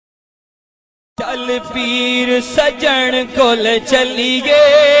چل پیر سجن کول چلیے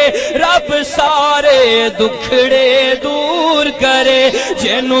رب سارے دکھڑے دور کرے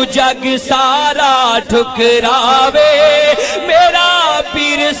جنوں جگ سارا ٹھکراوے میرا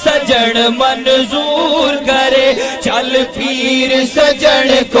پیر سجن منظور کرے چل پیر سجن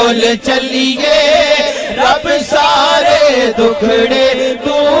کول چلیے رب سارے دکھڑے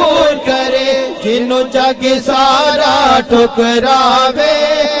دور کرے جنوں جگ سارا ٹھکراوے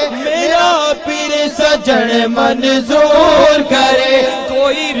میرا پیر سجن منظور کرے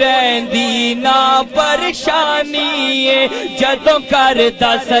کوئی رہندی نہ پریشانی ہے جدوں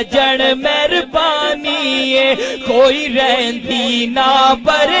کردا سجن مہربانی ہے کوئی رہندی نہ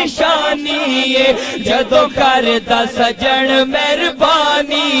پریشانی ہے جدوں کردا سجن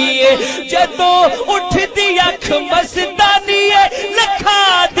مہربانی ہے جدوں اٹھدی اکھ مستانی ہے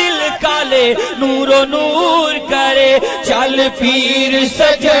لکھا دل کالے نور و نور کرے چل پیر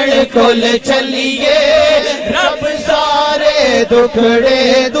سجن کول چلیے رب سارے دکھڑے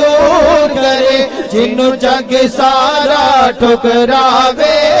دور کرے جنوں جگ سارا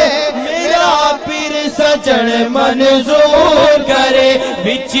ٹھکراوے میرا پیر سجن منظور کرے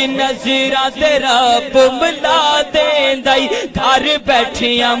وچ نظراں تے رب ملا دیندائی گھر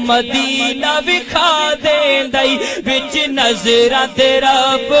بیٹھیاں مدینہ وکھا دیندائی وچ نظراں تے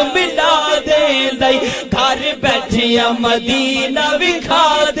رب ملا دیندائی گھر بیٹھیاں مدینہ وکھا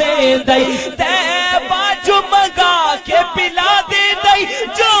دیندائی تیبہ جو منگا کے پلا دیندائی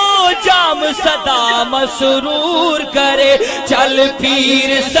جو جام صدا مسرور کرے چل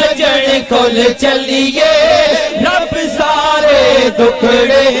پیر سجن کول چلیے رب سارے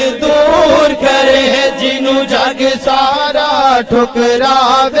دکھڑے دور کرے جنوں جگ سارا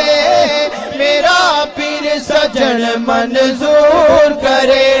ٹھکراوے میرا پیر سجن منظور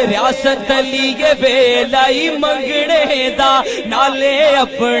کرے ریاست لیے ویلائی منگنے دا نالے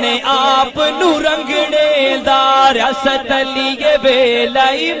اپنے آپ نو رنگنے دا ریاست لیے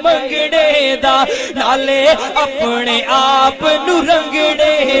ویلائی منگنے دا نالے اپنے آپ نو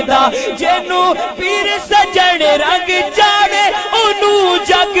رنگنے دا جنوں پیر سجن رنگ چاڑے انو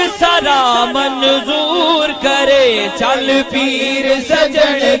جگ سارا منظور کرے چل پیر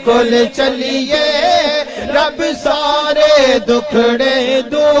سجن کول چلیے رب سارے دکھڑے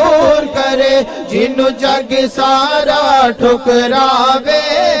دور کرے جنوں جگ سارا ٹھکراوے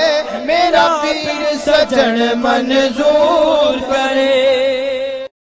میرا پیر سجن منظور کرے